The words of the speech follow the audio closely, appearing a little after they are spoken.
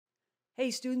Hey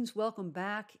students, welcome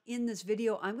back. In this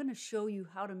video, I'm going to show you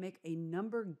how to make a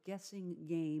number guessing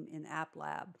game in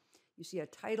AppLab. You see a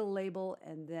title label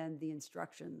and then the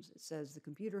instructions. It says the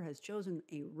computer has chosen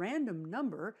a random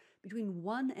number between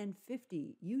 1 and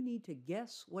 50. You need to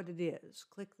guess what it is.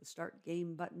 Click the Start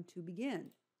Game button to begin.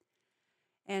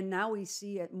 And now we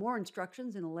see more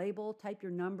instructions in a label. Type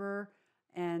your number,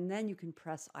 and then you can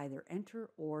press either Enter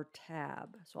or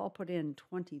Tab. So I'll put in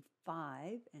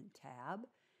 25 and Tab.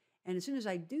 And as soon as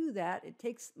I do that, it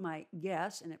takes my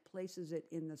guess and it places it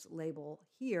in this label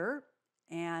here.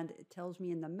 And it tells me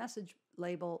in the message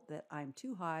label that I'm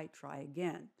too high, try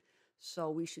again. So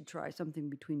we should try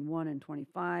something between 1 and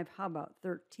 25. How about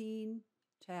 13?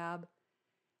 Tab.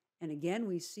 And again,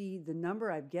 we see the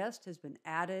number I've guessed has been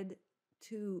added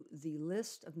to the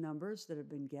list of numbers that have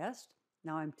been guessed.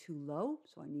 Now I'm too low,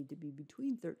 so I need to be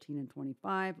between 13 and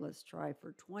 25. Let's try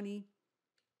for 20.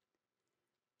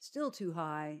 Still too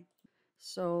high.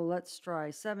 So let's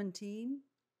try 17.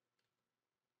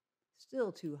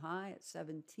 Still too high at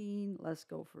 17. Let's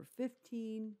go for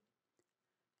 15.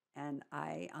 And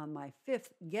on my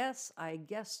fifth guess, I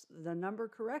guessed the number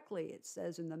correctly. It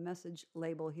says in the message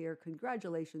label here,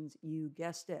 congratulations, you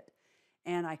guessed it.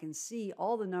 And I can see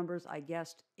all the numbers I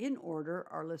guessed in order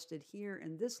are listed here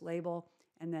in this label.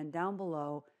 And then down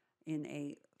below in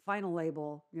a final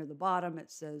label near the bottom, it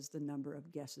says the number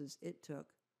of guesses it took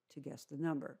to guess the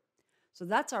number. So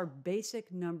that's our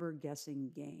basic number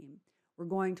guessing game. We're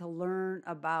going to learn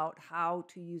about how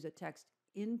to use a text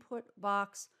input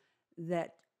box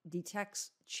that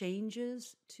detects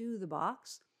changes to the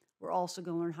box. We're also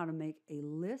going to learn how to make a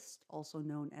list, also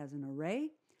known as an array.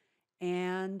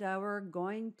 And we're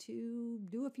going to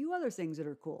do a few other things that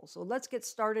are cool. So let's get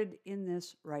started in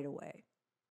this right away.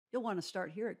 You'll want to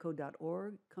start here at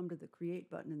code.org, come to the Create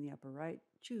button in the upper right,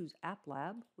 choose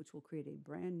AppLab, which will create a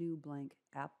brand new blank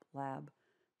AppLab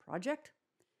project.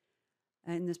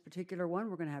 And in this particular one,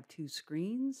 we're going to have two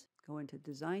screens. Go into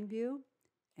Design View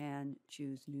and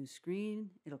choose New Screen.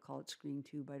 It'll call it Screen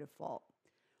 2 by default.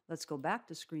 Let's go back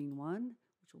to Screen 1,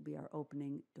 which will be our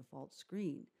opening default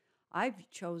screen. I've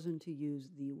chosen to use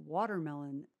the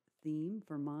watermelon theme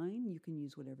for mine. You can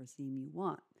use whatever theme you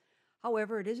want.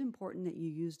 However, it is important that you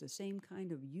use the same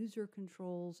kind of user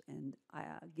controls and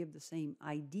give the same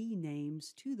ID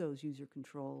names to those user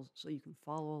controls so you can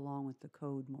follow along with the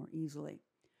code more easily.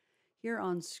 Here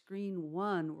on screen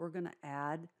 1, we're going to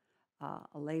add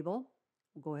a label.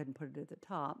 We'll go ahead and put it at the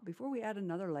top. Before we add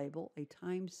another label, a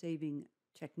time-saving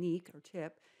technique or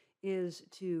tip is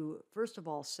to, first of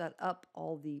all, set up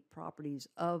all the properties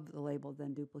of the label,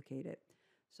 then duplicate it.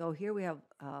 So here we have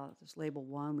this label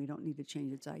 1. We don't need to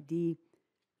change its ID.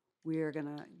 We're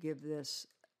going to give this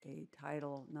a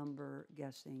title number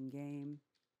guessing game.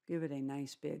 Give it a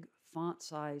nice big font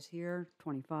size here,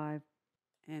 25.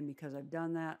 And because I've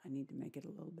done that, I need to make it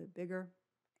a little bit bigger.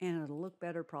 And it'll look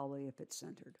better probably if it's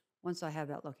centered. Once I have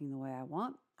that looking the way I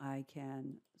want, I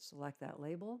can select that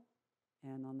label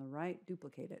and on the right,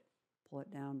 duplicate it. Pull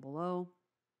it down below,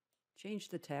 change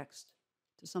the text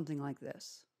to something like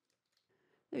this.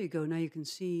 There you go. Now you can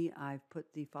see I've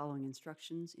put the following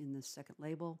instructions in this second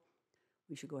label.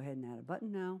 We should go ahead and add a button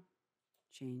now.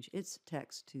 Change its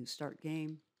text to Start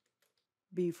Game.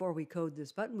 Before we code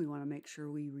this button, we want to make sure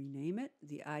we rename it.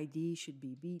 The ID should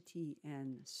be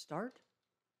BTN Start.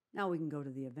 Now we can go to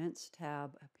the Events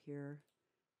tab up here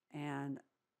and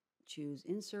choose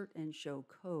Insert and Show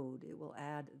Code. It will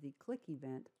add the click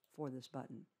event for this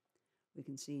button. We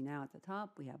can see now at the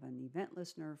top we have an event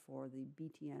listener for the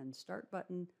BTN Start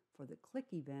button for the click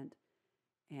event,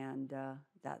 and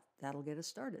that'll get us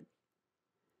started.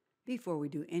 Before we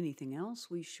do anything else,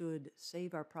 we should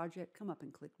save our project, come up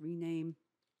and click Rename.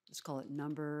 Let's call it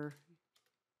Number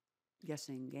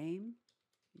Guessing Game.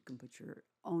 You can put your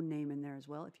own name in there as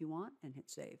well if you want, and hit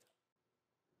Save.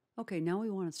 Okay, now we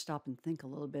want to stop and think a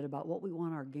little bit about what we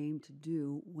want our game to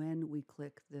do when we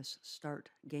click this Start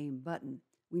Game button.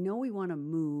 We know we want to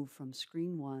move from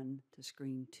screen 1 to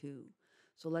screen 2.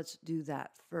 So let's do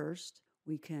that first.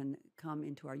 We can come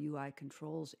into our UI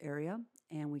controls area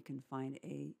and we can find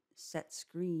a set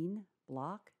screen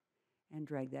block and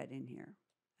drag that in here.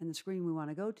 And the screen we want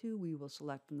to go to, we will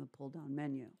select from the pull-down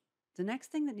menu. The next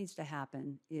thing that needs to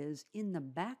happen is in the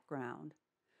background,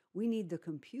 we need the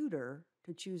computer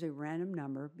to choose a random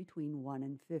number between 1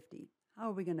 and 50.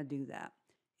 How are we going to do that?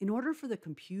 In order for the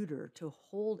computer to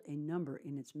hold a number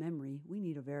in its memory, we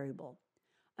need a variable.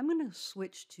 I'm going to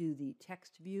switch to the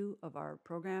text view of our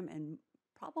program and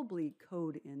probably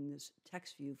code in this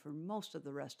text view for most of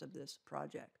the rest of this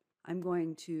project. I'm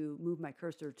going to move my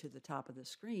cursor to the top of the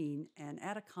screen and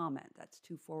add a comment. That's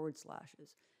 2 forward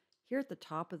slashes. Here at the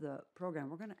top of the program,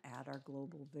 we're going to add our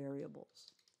global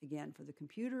variables. Again, for the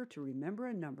computer to remember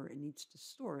a number, it needs to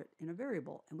store it in a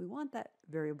variable. And we want that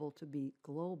variable to be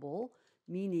global,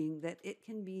 meaning that it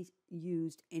can be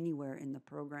used anywhere in the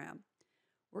program.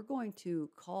 We're going to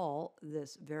call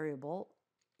this variable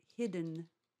hidden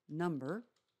number.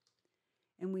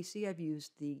 And we see I've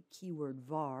used the keyword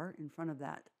var in front of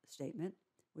that statement,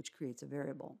 which creates a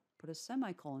variable. Put a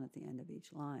semicolon at the end of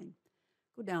each line.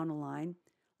 Go down a line.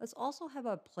 Let's also have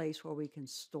a place where we can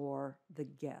store the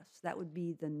guess. That would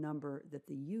be the number that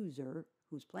the user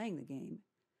who's playing the game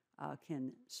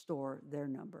can store their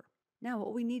number. Now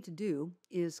what we need to do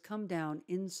is come down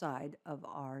inside of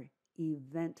our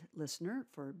event listener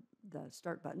for the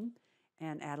start button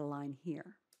and add a line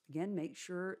here. Again, make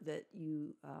sure that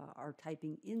you are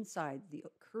typing inside the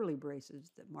curly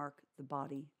braces that mark the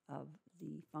body of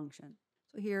the function.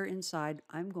 So here inside,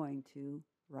 I'm going to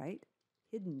write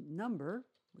hidden number,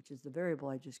 which is the variable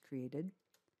I just created,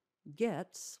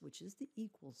 gets, which is the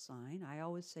equal sign. I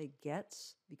always say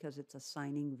gets because it's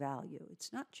assigning value.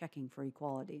 It's not checking for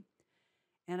equality.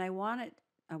 And I want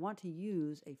to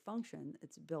use a function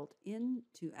that's built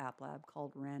into AppLab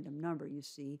called random number. You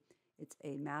see, it's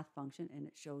a math function and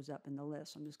it shows up in the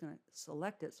list. I'm just going to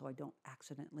select it so I don't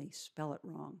accidentally spell it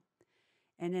wrong.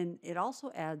 And then it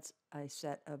also adds a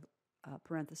set of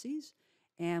parentheses.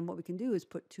 And what we can do is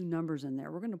put two numbers in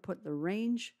there. We're going to put the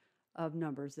range of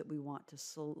numbers that we want to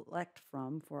select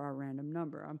from for our random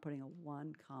number. I'm putting a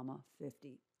 1,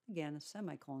 50. Again, a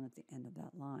semicolon at the end of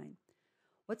that line.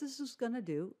 What this is going to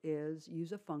do is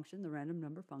use a function, the random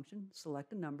number function,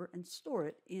 select a number, and store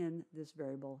it in this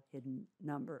variable hidden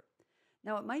number.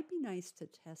 Now, it might be nice to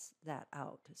test that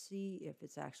out to see if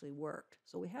it's actually worked.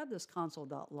 So we have this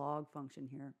console.log function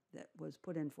here that was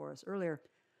put in for us earlier.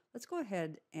 Let's go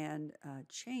ahead and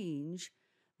change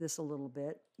this a little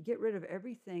bit, get rid of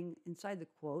everything inside the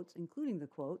quotes, including the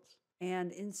quotes,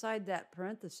 and inside that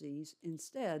parentheses,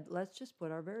 instead, let's just put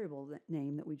our variable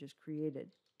name that we just created,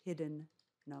 hidden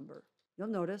number. You'll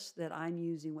notice that I'm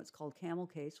using what's called camel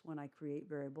case when I create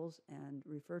variables and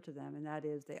refer to them, and that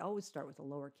is they always start with a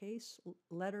lowercase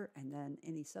letter, and then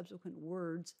any subsequent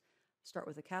words start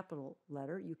with a capital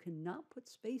letter. You cannot put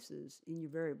spaces in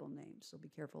your variable names, so be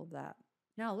careful of that.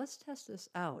 Now let's test this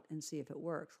out and see if it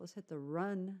works. Let's hit the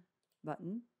Run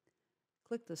button,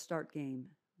 click the Start Game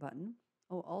button.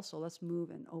 Oh, also let's move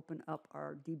and open up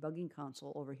our debugging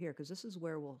console over here because this is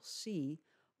where we'll see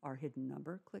our hidden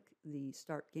number. Click the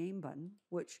Start Game button,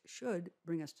 which should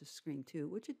bring us to screen 2,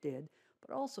 which it did,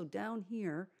 but also down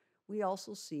here we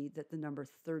also see that the number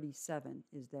 37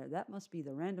 is there. That must be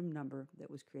the random number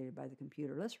that was created by the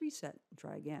computer. Let's reset and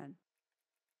try again.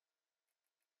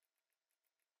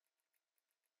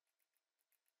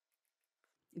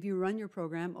 If you run your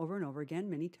program over and over again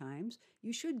many times,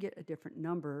 you should get a different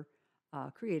number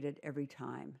created every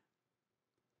time.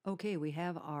 Okay, we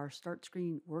have our start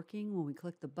screen working. When we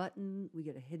click the button, we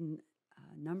get a hidden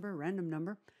number, random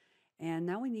number. And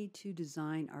now we need to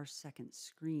design our second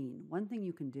screen. One thing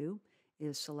you can do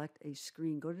is select a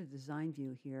screen, go to Design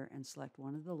View here and select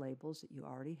one of the labels that you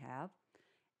already have.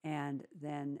 And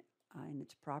then in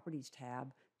its Properties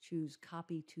tab, choose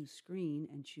Copy to Screen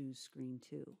and choose Screen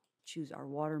 2. Choose our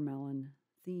watermelon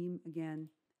theme again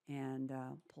and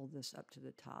pull this up to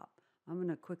the top. I'm going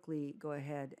to quickly go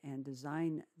ahead and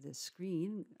design this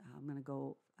screen. I'm going to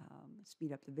go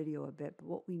speed up the video a bit, but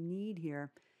what we need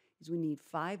here is we need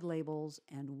 5 labels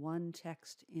and 1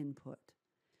 text input.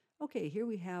 Okay, here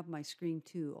we have my screen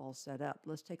 2 all set up.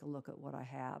 Let's take a look at what I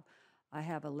have. I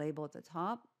have a label at the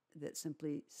top that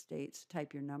simply states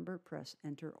type your number, press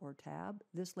enter or tab.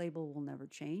 This label will never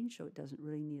change, so it doesn't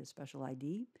really need a special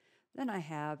ID. Then I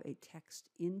have a text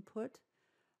input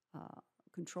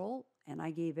control, and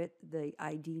I gave it the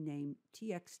ID name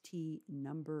txt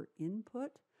number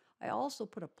input. I also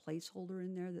put a placeholder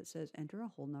in there that says enter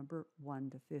a whole number 1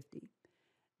 to 50.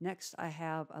 Next, I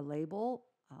have a label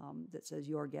that says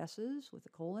your guesses with a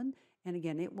colon, and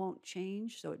again, it won't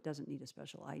change, so it doesn't need a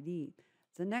special ID.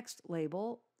 The next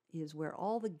label is where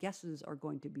all the guesses are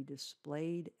going to be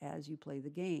displayed as you play the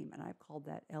game, and I've called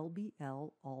that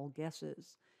LBL, all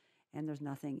guesses, and there's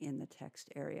nothing in the text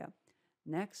area.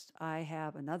 Next, I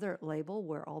have another label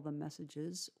where all the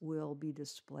messages will be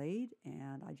displayed,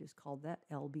 and I just called that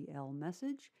LBL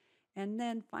message. And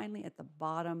then finally at the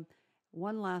bottom,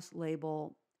 one last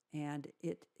label, and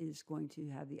it is going to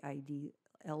have the ID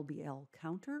LBL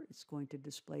counter. It's going to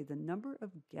display the number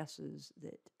of guesses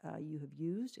that you have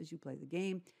used as you play the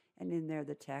game, and in there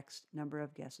the text, number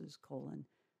of guesses, colon,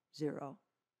 0.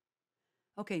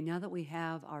 Okay, now that we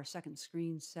have our second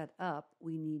screen set up,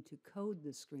 we need to code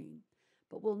the screen.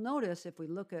 But we'll notice if we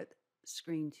look at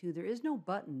screen 2, there is no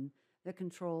button that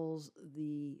controls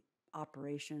the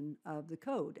operation of the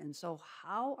code. And so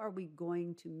how are we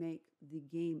going to make the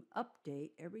game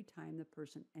update every time the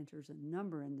person enters a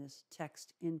number in this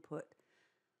text input?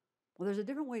 Well, there's a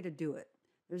different way to do it.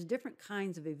 There's different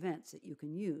kinds of events that you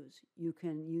can use. You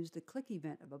can use the click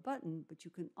event of a button, but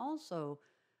you can also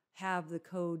have the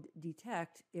code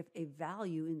detect if a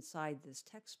value inside this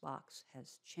text box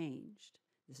has changed.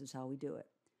 This is how we do it.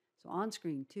 So on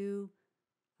screen 2,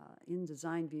 in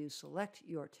design view, select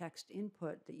your text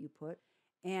input that you put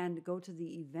and go to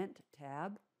the event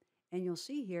tab. And you'll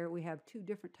see here we have two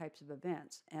different types of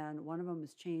events, and one of them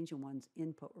is change and one's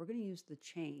input. We're going to use the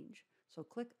change. So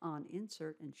click on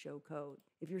insert and show code.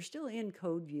 If you're still in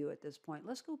code view at this point,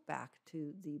 let's go back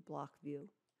to the block view.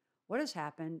 What has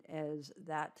happened is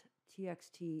that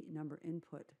TXT number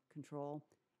input control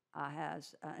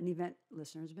has an event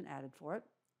listener has been added for it.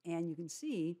 And you can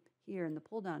see here in the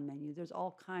pull down menu, there's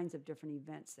all kinds of different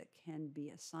events that can be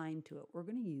assigned to it. We're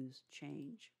going to use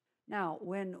change. Now,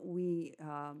 when we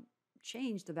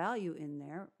change the value in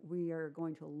there, we are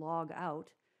going to log out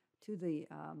to the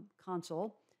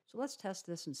console. So let's test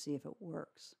this and see if it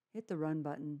works. Hit the run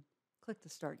button, click the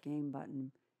start game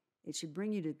button. It should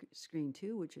bring you to screen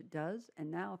 2, which it does.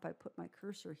 And now if I put my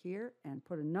cursor here and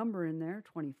put a number in there,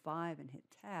 25, and hit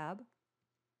tab,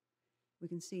 we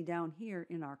can see down here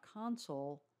in our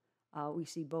console, we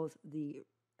see both the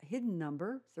hidden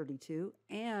number, 32,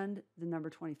 and the number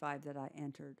 25 that I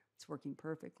entered. It's working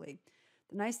perfectly.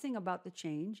 The nice thing about the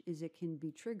change is it can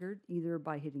be triggered either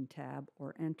by hitting tab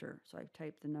or enter. So I've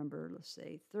typed the number, let's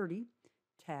say 30,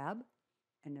 tab,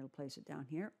 and it'll place it down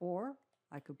here. Or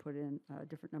I could put in a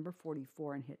different number,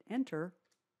 44, and hit enter,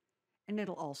 and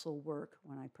it'll also work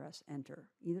when I press enter.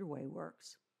 Either way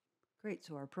works. Great,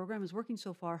 so our program is working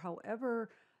so far. However,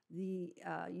 the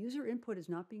user input is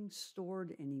not being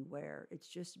stored anywhere. It's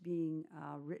just being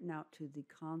written out to the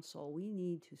console. We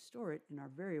need to store it in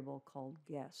our variable called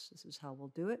guess. This is how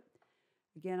we'll do it.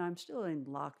 Again, I'm still in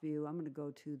block view. I'm going to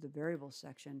go to the variable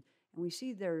section. And we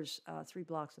see there's 3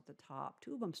 blocks at the top.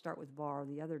 2 of them start with var,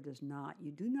 the other does not.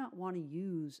 You do not want to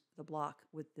use the block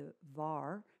with the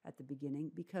var at the beginning,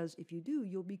 because if you do,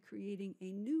 you'll be creating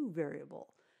a new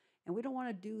variable. And we don't want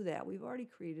to do that. We've already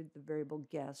created the variable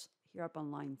guess here up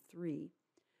on line 3.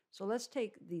 So let's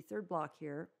take the third block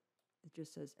here that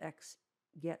just says x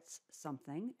gets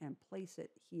something and place it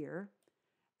here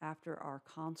after our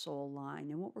console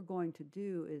line. And what we're going to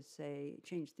do is say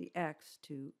change the x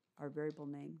to our variable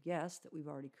name guess that we've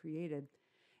already created,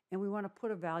 and we want to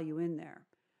put a value in there.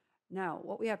 Now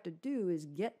what we have to do is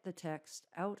get the text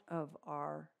out of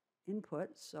our input.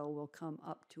 So we'll come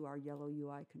up to our yellow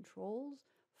UI controls,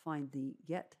 find the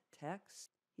get text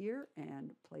here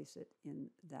and place it in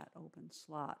that open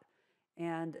slot.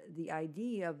 And the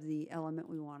ID of the element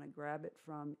we want to grab it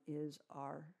from is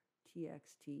our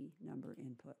TXT number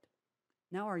input.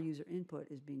 Now our user input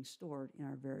is being stored in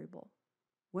our variable.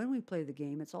 When we play the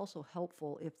game, it's also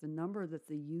helpful if the number that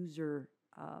the user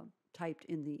typed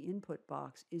in the input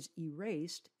box is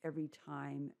erased every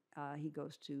time he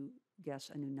goes to guess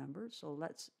a new number. So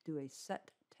let's do a set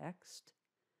text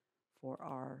for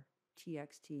our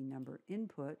TXT number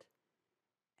input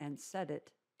and set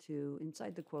it to,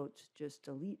 inside the quotes, just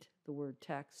delete the word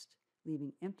text,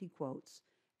 leaving empty quotes,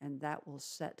 and that will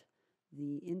set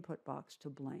the input box to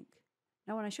blank.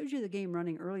 Now, when I showed you the game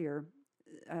running earlier,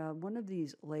 one of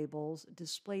these labels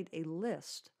displayed a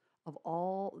list of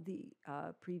all the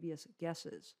previous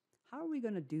guesses. How are we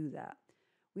going to do that?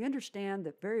 We understand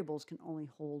that variables can only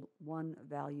hold one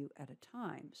value at a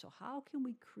time. So how can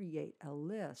we create a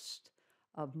list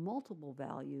of multiple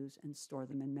values and store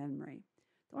them in memory?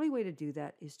 The only way to do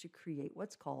that is to create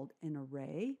what's called an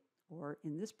array, or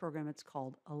in this program it's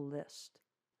called a list.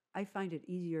 I find it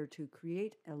easier to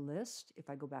create a list if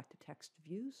I go back to text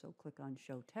view, so click on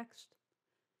show text.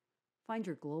 Find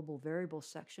your global variable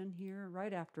section here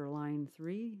right after line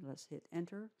 3. Let's hit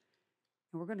enter.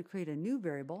 And we're going to create a new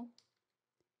variable,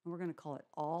 and we're going to call it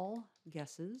all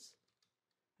guesses.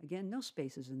 Again, no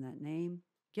spaces in that name.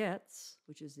 Gets,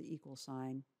 which is the equal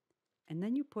sign, and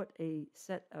then you put a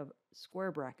set of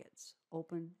square brackets,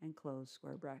 open and close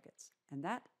square brackets, and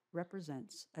that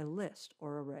represents a list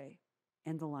or array.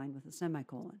 End the line with a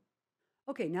semicolon.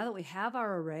 Okay, now that we have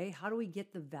our array, how do we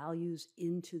get the values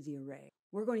into the array?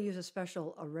 We're going to use a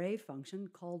special array function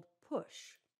called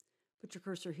push. Put your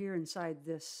cursor here inside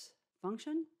this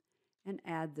function and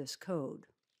add this code.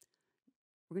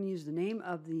 We're going to use the name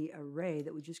of the array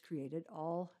that we just created,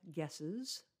 all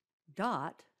guesses,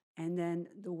 dot, and then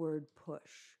the word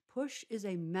push. Push is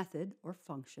a method or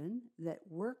function that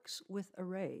works with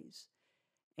arrays.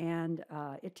 and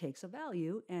it takes a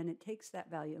value, and it takes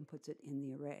that value and puts it in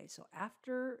the array. So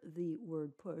after the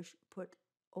word push, put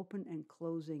open and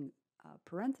closing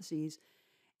parentheses,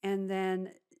 and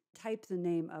then type the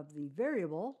name of the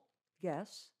variable,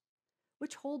 guess,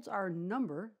 which holds our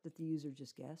number that the user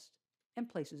just guessed and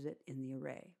places it in the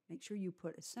array. Make sure you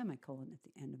put a semicolon at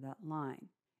the end of that line.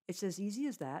 It's as easy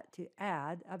as that to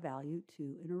add a value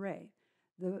to an array.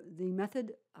 The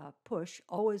method push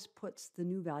always puts the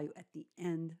new value at the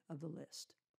end of the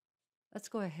list. Let's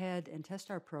go ahead and test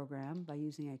our program by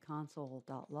using a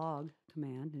console.log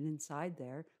command, and inside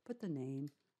there, put the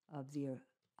name of the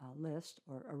list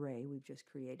or array we've just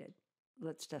created.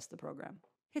 Let's test the program.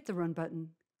 Hit the Run button,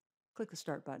 click the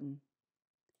Start button,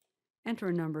 enter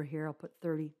a number here. I'll put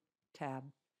 30, tab.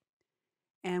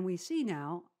 And we see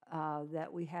now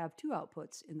that we have two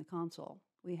outputs in the console.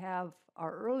 We have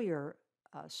our earlier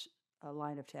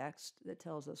line of text that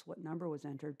tells us what number was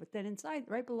entered, but then inside,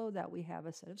 right below that, we have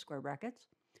a set of square brackets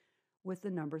with the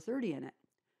number 30 in it.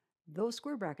 Those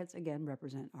square brackets, again,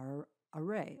 represent our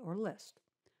array or list.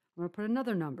 I'm going to put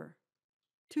another number,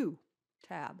 2,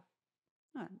 tab.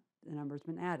 The number's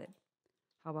been added.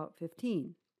 How about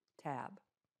 15, tab?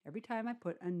 Every time I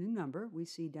put a new number, we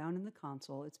see down in the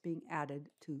console, it's being added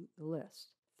to the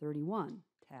list. 31,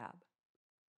 tab.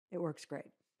 It works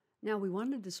great. Now we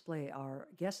want to display our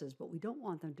guesses, but we don't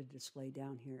want them to display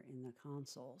down here in the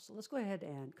console. So let's go ahead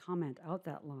and comment out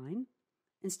that line.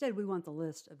 Instead, we want the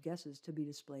list of guesses to be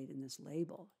displayed in this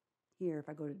label. Here, if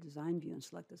I go to Design View and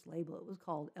select this label, it was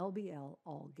called LBL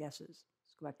All Guesses.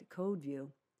 Let's go back to Code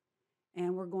View,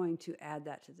 and we're going to add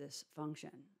that to this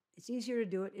function. It's easier to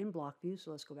do it in block view,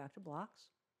 so let's go back to blocks.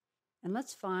 And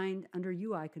let's find under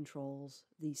UI controls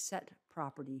the set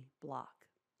property block.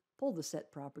 Pull the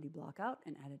set property block out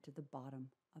and add it to the bottom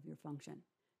of your function.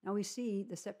 Now we see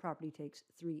the set property takes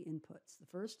 3 inputs. The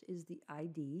first is the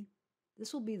ID.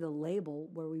 This will be the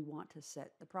label where we want to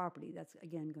set the property. That's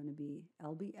again going to be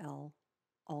LBL,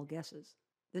 all guesses.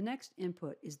 The next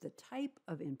input is the type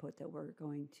of input that we're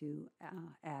going to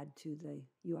add to the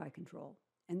UI control.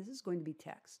 And this is going to be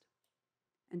text.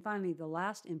 And finally, the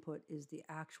last input is the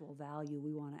actual value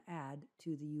we want to add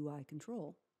to the UI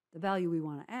control. The value we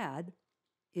want to add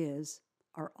is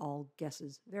our all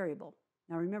guesses variable.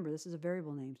 Now remember, this is a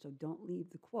variable name, so don't leave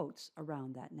the quotes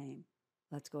around that name.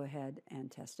 Let's go ahead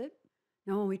and test it.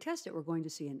 Now when we test it, we're going to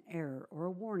see an error or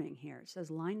a warning here. It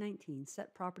says line 19,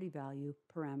 set property value,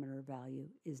 parameter value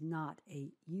is not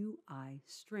a UI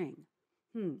string.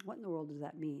 What in the world does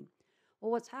that mean?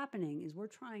 Well, what's happening is we're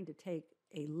trying to take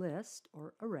a list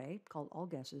or array called all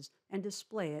guesses and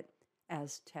display it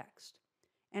as text.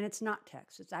 And it's not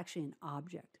text, it's actually an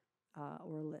object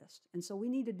or a list. And so we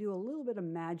need to do a little bit of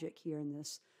magic here in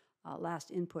this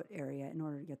last input area in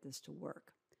order to get this to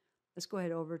work. Let's go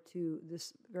ahead over to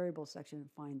this variable section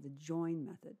and find the join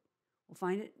method. We'll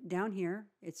find it down here.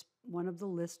 It's one of the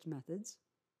list methods.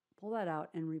 Pull that out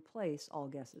and replace all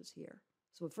guesses here.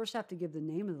 So we first have to give the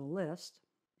name of the list,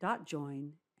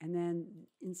 .join, and then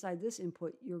inside this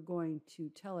input, you're going to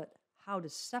tell it how to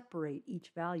separate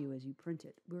each value as you print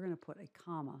it. We're going to put a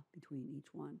comma between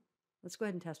each one. Let's go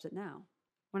ahead and test it now.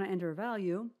 When I enter a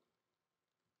value,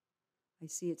 I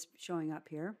see it's showing up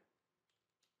here.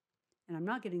 And I'm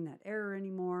not getting that error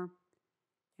anymore.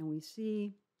 And we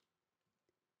see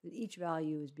that each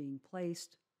value is being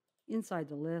placed inside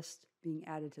the list, being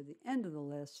added to the end of the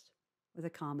list with a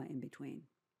comma in between.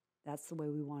 That's the way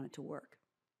we want it to work.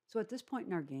 So at this point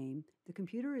in our game, the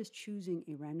computer is choosing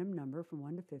a random number from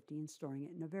 1 to 50 and storing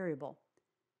it in a variable.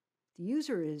 The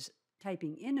user is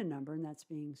typing in a number, and that's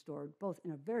being stored both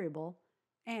in a variable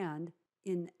and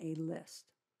in a list.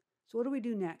 So what do we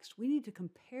do next? We need to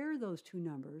compare those two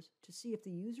numbers to see if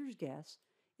the user's guess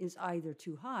is either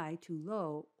too high, too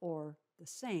low, or the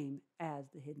same as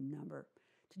the hidden number.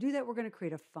 To do that, we're going to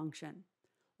create a function.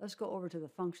 Let's go over to the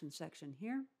function section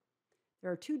here.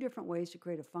 There are 2 different ways to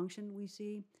create a function we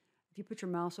see. If you put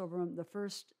your mouse over them, the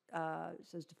first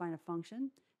says define a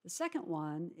function. The second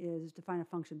one is define a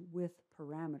function with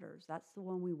parameters. That's the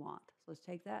one we want. So let's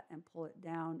take that and pull it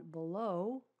down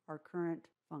below our current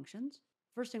functions.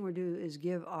 First thing we're going to do is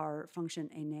give our function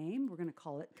a name. We're going to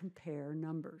call it compare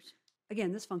numbers.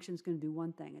 Again, this function is going to do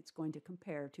one thing. It's going to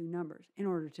compare 2 numbers. In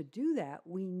order to do that,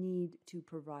 we need to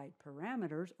provide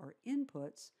parameters or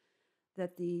inputs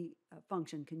that the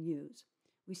function can use.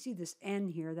 We see this n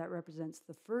here. That represents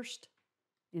the first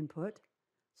input.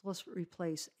 So let's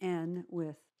replace n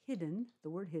with hidden, the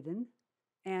word hidden.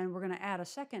 And we're going to add a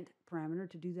second parameter.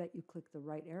 To do that, you click the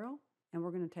right arrow, and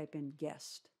we're going to type in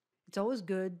guessed. It's always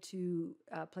good to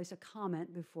place a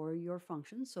comment before your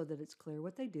function so that it's clear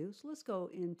what they do. So let's go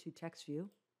into text view.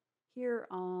 Here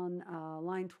on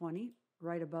line 20,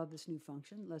 right above this new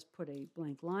function, let's put a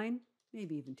blank line,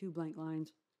 maybe even 2 blank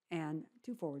lines, and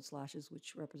 2 forward slashes,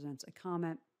 which represents a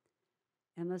comment.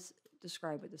 And let's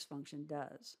describe what this function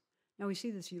does. Now we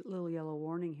see this little yellow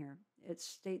warning here. It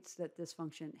states that this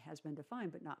function has been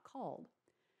defined but not called.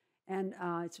 And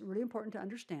it's really important to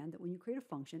understand that when you create a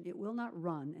function, it will not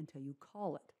run until you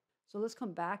call it. So let's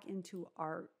come back into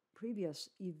our previous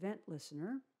event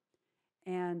listener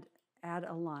and add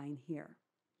a line here.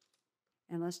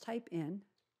 And let's type in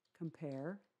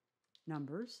compare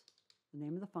numbers, the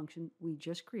name of the function we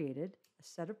just created, a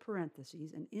set of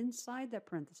parentheses, and inside that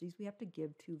parentheses we have to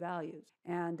give 2 values.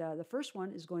 And the first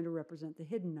one is going to represent the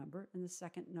hidden number, and the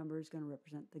second number is going to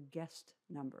represent the guessed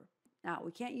number. Now,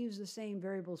 we can't use the same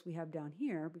variables we have down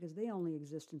here because they only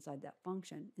exist inside that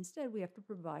function. Instead, we have to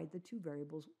provide the 2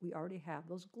 variables we already have,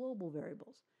 those global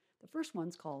variables. The first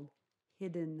one's called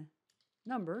hidden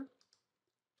number,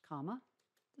 comma.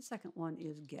 The second one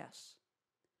is guess.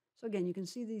 So again, you can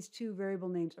see these 2 variable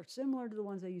names are similar to the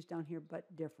ones I used down here,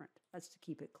 but different. That's to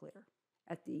keep it clear.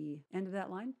 At the end of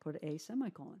that line, put a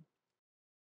semicolon.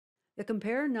 The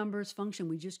compare numbers function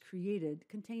we just created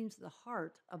contains the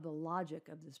heart of the logic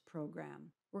of this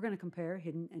program. We're going to compare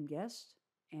hidden and guessed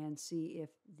and see if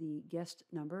the guessed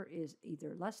number is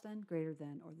either less than, greater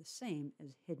than, or the same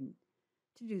as hidden.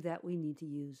 To do that, we need to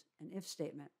use an if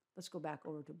statement. Let's go back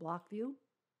over to block view,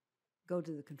 go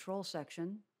to the control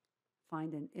section,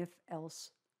 find an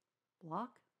if-else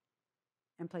block,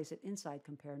 and place it inside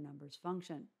compare numbers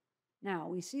function. Now,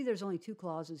 we see there's only 2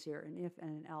 clauses here, an if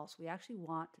and an else. We actually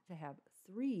want to have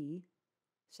 3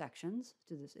 sections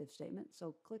to this if statement,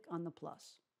 so click on the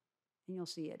plus, and you'll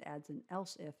see it adds an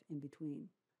else if in between.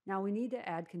 Now, we need to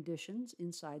add conditions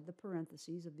inside the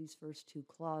parentheses of these first 2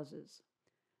 clauses.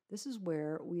 This is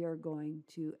where we are going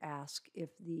to ask if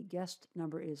the guessed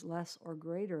number is less or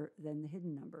greater than the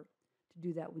hidden number. To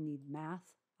do that, we need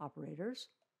math operators.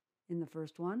 In the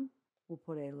first one, we'll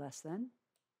put a less than.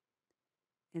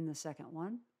 In the second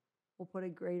one, we'll put a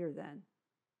greater than.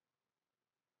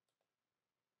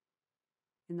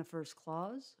 In the first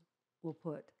clause, we'll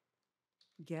put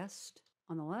guessed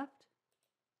on the left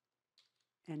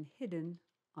and hidden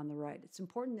on the right. It's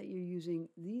important that you're using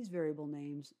these variable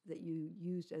names that you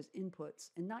used as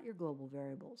inputs and not your global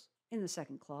variables. In the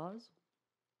second clause,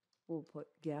 we'll put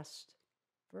guessed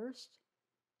first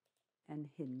and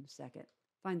hidden second.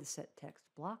 Find the set text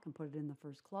block and put it in the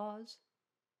first clause.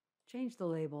 Change the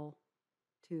label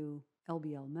to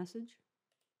LBL message.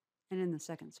 And in the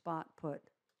second spot, put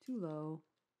too low,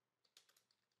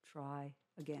 try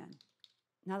again.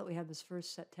 Now that we have this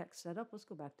first set text set up, let's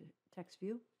go back to text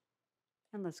view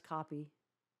and let's copy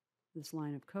this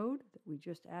line of code that we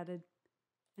just added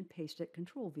and paste it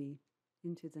Control V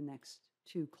into the next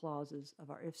 2 clauses of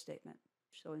our if statement.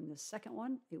 So in the second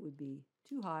one, it would be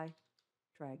too high,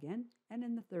 try again. And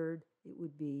in the third, it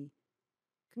would be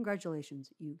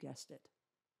congratulations, you guessed it.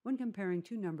 When comparing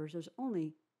 2 numbers, there's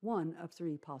only one of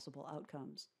 3 possible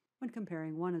outcomes. When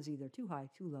comparing, one is either too high,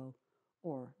 too low,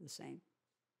 or the same.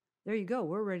 There you go,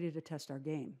 we're ready to test our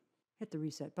game. Hit the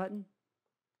reset button,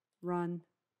 run,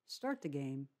 start the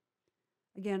game.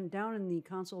 Again, down in the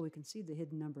console, we can see the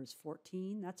hidden number is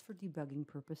 14. That's for debugging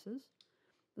purposes.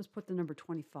 Let's put the number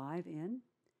 25 in.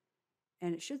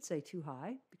 And it should say too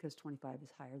high because 25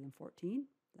 is higher than 14.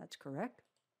 That's correct.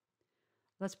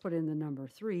 Let's put in the number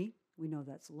 3. We know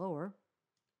that's lower.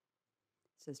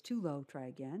 It says too low, try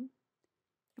again.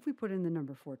 If we put in the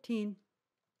number 14,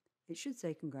 it should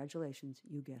say congratulations,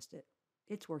 you guessed it.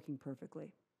 It's working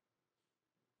perfectly.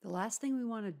 The last thing we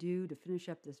want to do to finish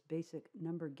up this basic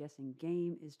number guessing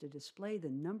game is to display the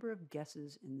number of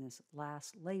guesses in this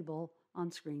last label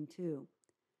on screen 2.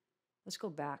 Let's go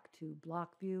back to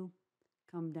block view,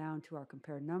 come down to our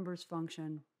compare numbers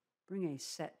function, bring a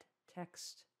set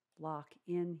text block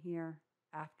in here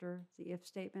after the if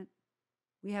statement.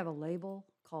 We have a label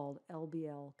called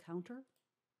LBL counter,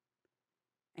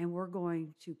 and we're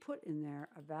going to put in there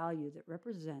a value that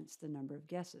represents the number of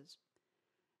guesses.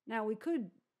 Now, we could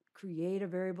create a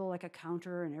variable like a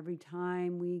counter, and every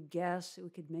time we guess, we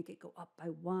could make it go up by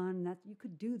 1. You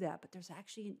could do that, but there's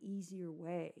actually an easier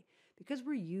way. Because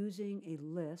we're using a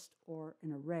list or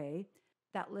an array,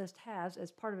 that list has,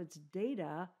 as part of its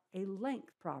data, a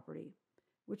length property,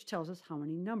 which tells us how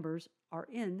many numbers are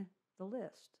in the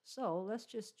list. So let's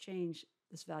just change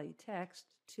this value text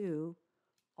to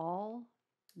all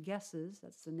guesses,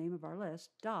 that's the name of our list,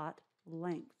 dot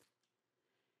length.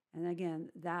 And again,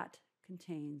 that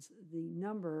contains the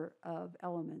number of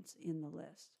elements in the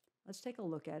list. Let's take a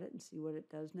look at it and see what it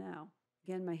does now.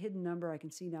 Again, my hidden number I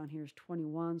can see down here is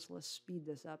 21, so let's speed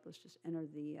this up. Let's just enter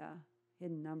the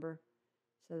hidden number.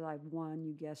 Says I've won,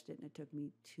 you guessed it, and it took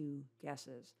me 2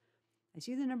 guesses. I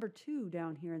see the number 2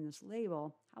 down here in this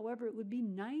label. However, it would be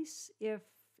nice if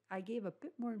I gave a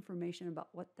bit more information about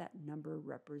what that number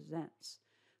represents.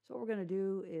 So what we're going to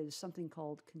do is something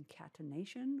called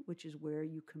concatenation, which is where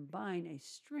you combine a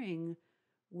string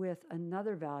with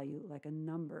another value, like a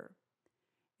number.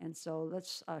 And so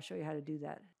let's show you how to do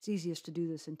that. It's easiest to do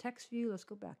this in text view. Let's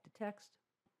go back to text.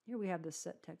 Here we have the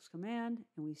set text command,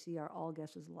 and we see our all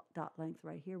guesses dot length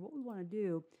right here. What we want to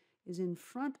do is in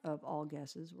front of all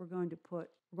guesses, we're going to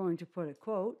put a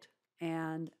quote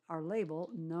and our label,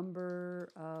 number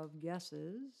of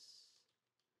guesses,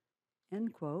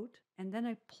 end quote, and then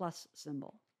a plus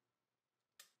symbol.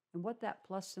 And what that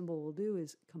plus symbol will do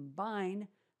is combine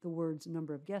the words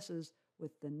number of guesses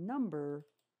with the number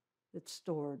that's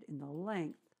stored in the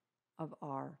length of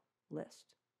our list.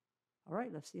 All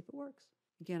right, let's see if it works.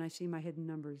 Again, I see my hidden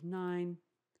number is 9.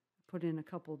 Put in a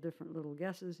couple different little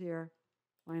guesses here.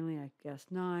 Finally, I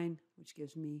guessed 9, which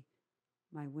gives me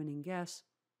my winning guess.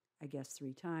 I guessed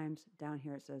 3 times. Down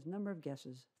here it says number of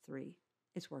guesses, 3.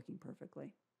 It's working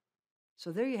perfectly.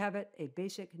 So there you have it, a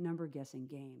basic number guessing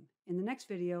game. In the next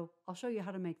video, I'll show you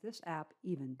how to make this app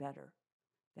even better.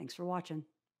 Thanks for watching.